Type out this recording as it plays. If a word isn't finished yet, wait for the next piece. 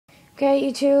Okay,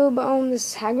 YouTube, this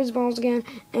is Hagrid's Balls again,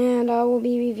 and I will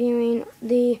be reviewing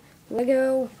the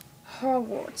Lego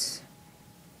Hogwarts.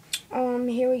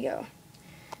 Here we go.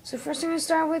 So first I'm going to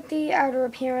start with the outer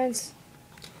appearance,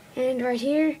 and right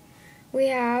here we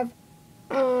have,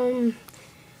 one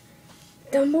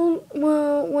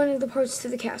of the parts to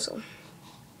the castle.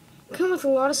 Come with a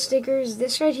lot of stickers.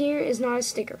 This right here is not a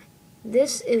sticker.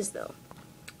 This is, though.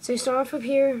 So you start off up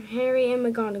here, Harry and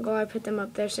McGonagall, I put them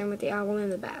up there, same with the owl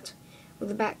and the bat. Well,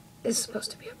 the bat is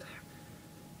supposed to be up there.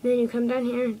 Then you come down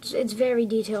here, it's very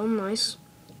detailed and nice.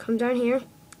 Come down here,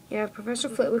 you have Professor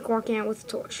Flitwick walking out with a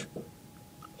torch.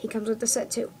 He comes with the set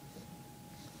too.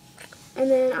 And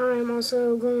then I'm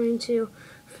also going to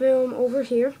film over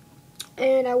here,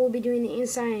 and I will be doing the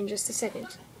inside in just a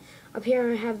second. Up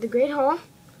here I have the Great Hall.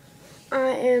 I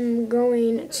am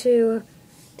going to,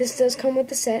 this does come with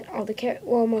the set,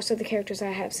 most of the characters I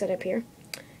have set up here.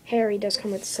 Harry does come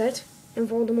with the set, and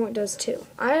Voldemort does too.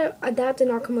 That did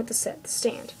not come with the set, the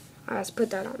stand. I just put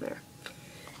that on there.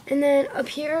 And then up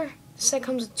here, the set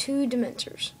comes with two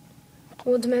Dementors.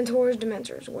 Well,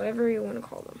 Dementors, whatever you want to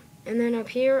call them. And then up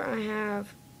here I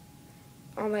have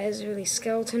all that is really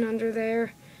skeleton under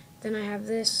there. Then I have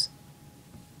this.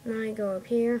 And I go up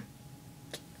here.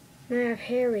 And I have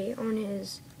Harry on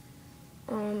his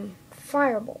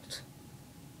firebolt.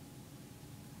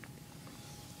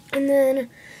 And then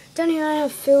down here I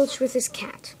have Filch with his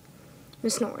cat,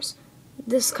 Miss Norris.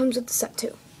 This comes with the set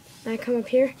too. And I come up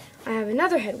here, I have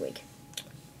another Hedwig.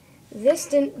 This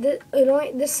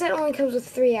set only comes with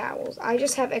 3 owls. I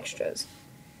just have extras.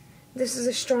 This is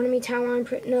Astronomy Tower.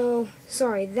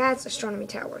 That's Astronomy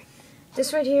Tower.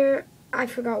 This right here, I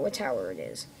forgot what tower it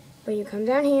is. But you come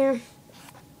down here,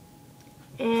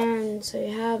 and so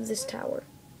you have this tower.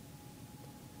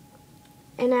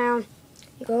 And now,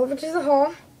 you go over to the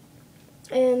hall,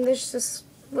 and there's this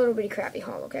little bitty crappy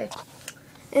hall, okay?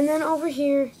 And then over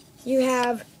here, you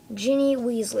have Ginny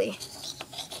Weasley.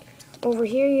 Over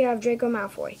here, you have Draco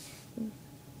Malfoy.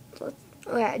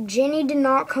 Ginny did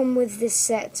not come with this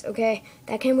set, okay?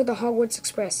 That came with the Hogwarts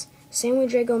Express. Same with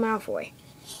Draco Malfoy.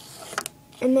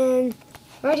 And then,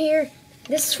 right here,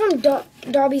 this is from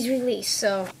Dobby's release,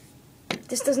 so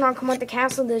this does not come with the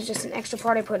castle. There's just an extra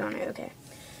part I put on it, okay?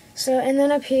 So, and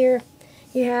then up here,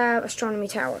 you have Astronomy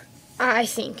Tower. I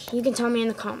think. You can tell me in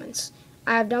the comments.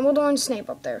 I have Dumbledore and Snape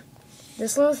up there.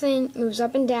 This little thing moves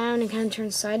up and down and kind of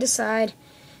turns side to side.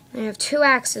 And I have 2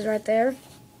 axes right there.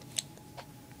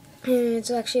 And it's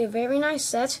actually a very nice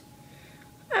set.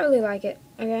 I really like it,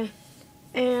 okay?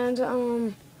 And,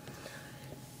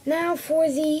 now for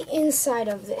the inside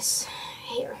of this.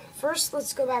 Here. First,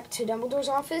 let's go back to Dumbledore's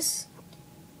office.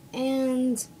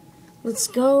 And let's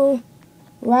go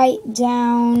right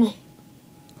down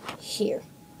here.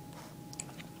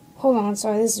 Hold on,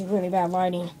 sorry, this is really bad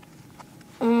lighting.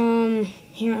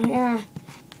 Yeah,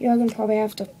 you're gonna probably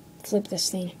have to flip this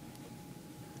thing.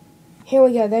 Here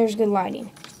we go, there's good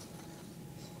lighting.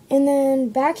 And then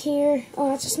back here, oh,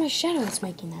 that's just my shadow that's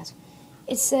making that.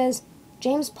 It says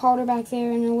James Potter back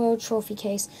there in a little trophy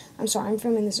case. I'm sorry, I'm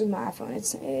filming this with my iPhone.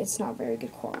 It's not very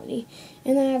good quality.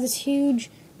 And then I have this huge,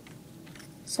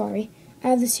 I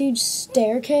have this huge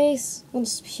staircase with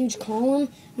this huge column,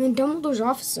 and then Dumbledore's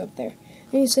office is up there.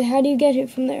 And you say, how do you get it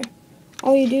from there?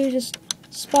 All you do is just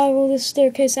spiral this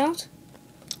staircase out.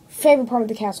 Favorite part of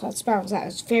the castle, that spirals out.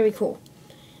 It's very cool.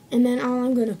 And then all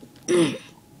I'm gonna,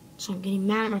 so I'm getting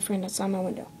mad at my friend outside my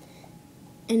window.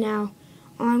 And now,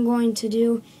 all I'm going to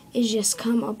do is just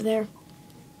come up there.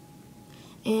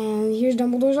 And here's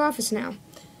Dumbledore's office now.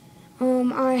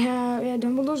 I have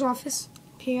Dumbledore's office.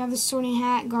 Here you have the Sorting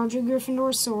Hat, Godric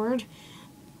Gryffindor sword.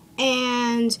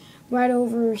 And right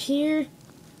over here,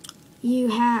 you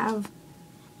have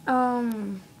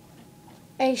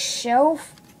a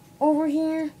shelf over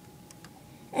here.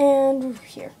 And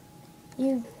here.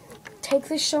 You take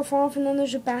this shelf off, and then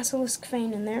there's a basilisk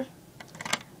vein in there.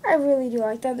 I really do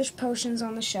like that. There's potions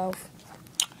on the shelf.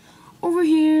 Over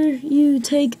here, you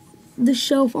take the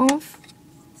shelf off.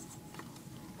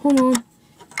 Hold on.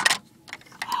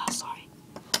 Oh, sorry.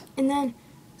 And then,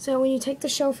 so when you take the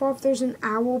shelf off, there's an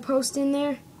owl post in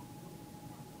there.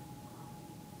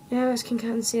 You guys can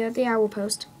kind of see that, the owl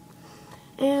post.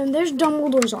 And there's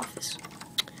Dumbledore's office.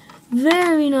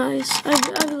 Very nice. I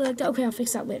really like that. Okay, I'll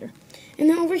fix that later. And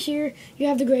then over here, you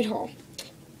have the Great Hall.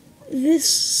 This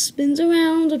spins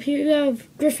around. Up here, you have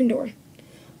Gryffindor.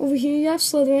 Over here, you have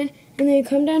Slytherin. And then you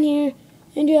come down here,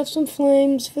 and you have some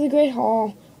flames for the Great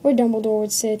Hall, where Dumbledore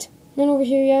would sit. And then over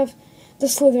here, you have the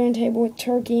Slytherin table with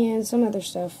turkey and some other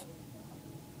stuff.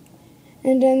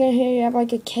 And then here, you have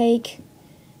like a cake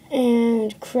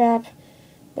and crap.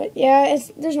 But yeah,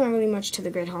 there's not really much to the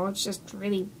Great Hall. It's just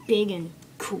really big and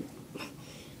cool.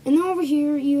 And then over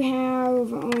here you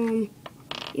have,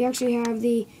 you actually have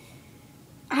the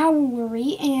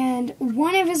owlery, and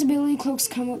one invisibility cloaks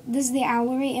come with, this is the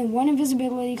owlery, and one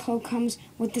invisibility cloak comes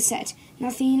with the set.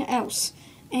 Nothing else.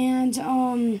 And,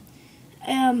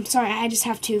 sorry, I just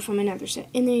have two from another set.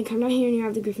 And then you come down here and you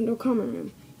have the Gryffindor common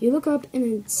room. You look up and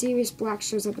then Sirius Black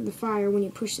shows up at the fire when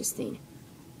you push this thing.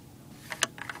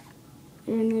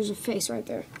 And there's a face right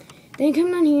there. Then you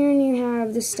come down here and you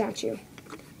have this statue.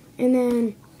 And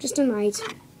then just a knight.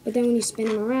 But then when you spin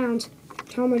him around,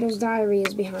 Tom Riddle's diary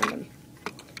is behind him.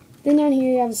 Then down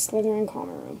here you have the Slytherin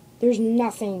common room. There's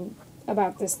nothing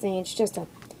about this thing. It's just a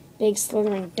big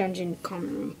Slytherin dungeon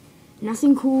common room.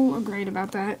 Nothing cool or great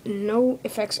about that. No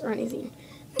effects or anything.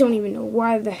 Don't even know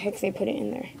why the heck they put it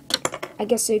in there. I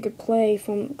guess so you could play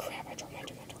from... Crap, I dropped my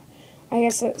Dementor. I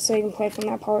guess so you can play from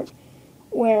that part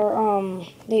where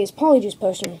they use Polyjuice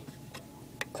Potion,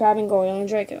 Crabbe and Goyle and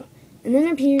Draco. And then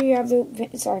up here you have the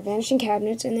Vanishing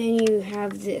Cabinets, and then you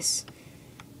have this.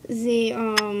 The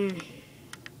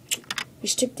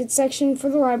restricted section for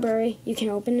the library. You can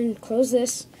open and close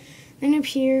this. Then up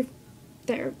here,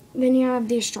 then you have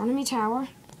the Astronomy Tower.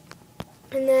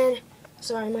 And then,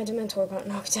 sorry, my Dementor got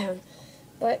knocked down.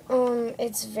 But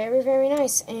it's very, very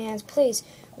nice. And please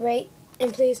rate,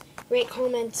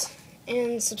 comment,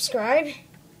 and subscribe.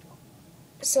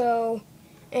 So,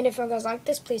 and if you guys like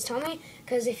this, please tell me,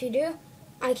 because if you do,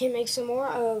 I can make some more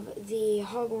of the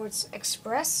Hogwarts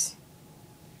Express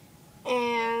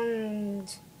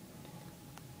and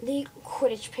the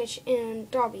Quidditch pitch and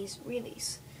Dobby's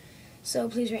release. So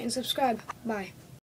please rate and subscribe. Bye.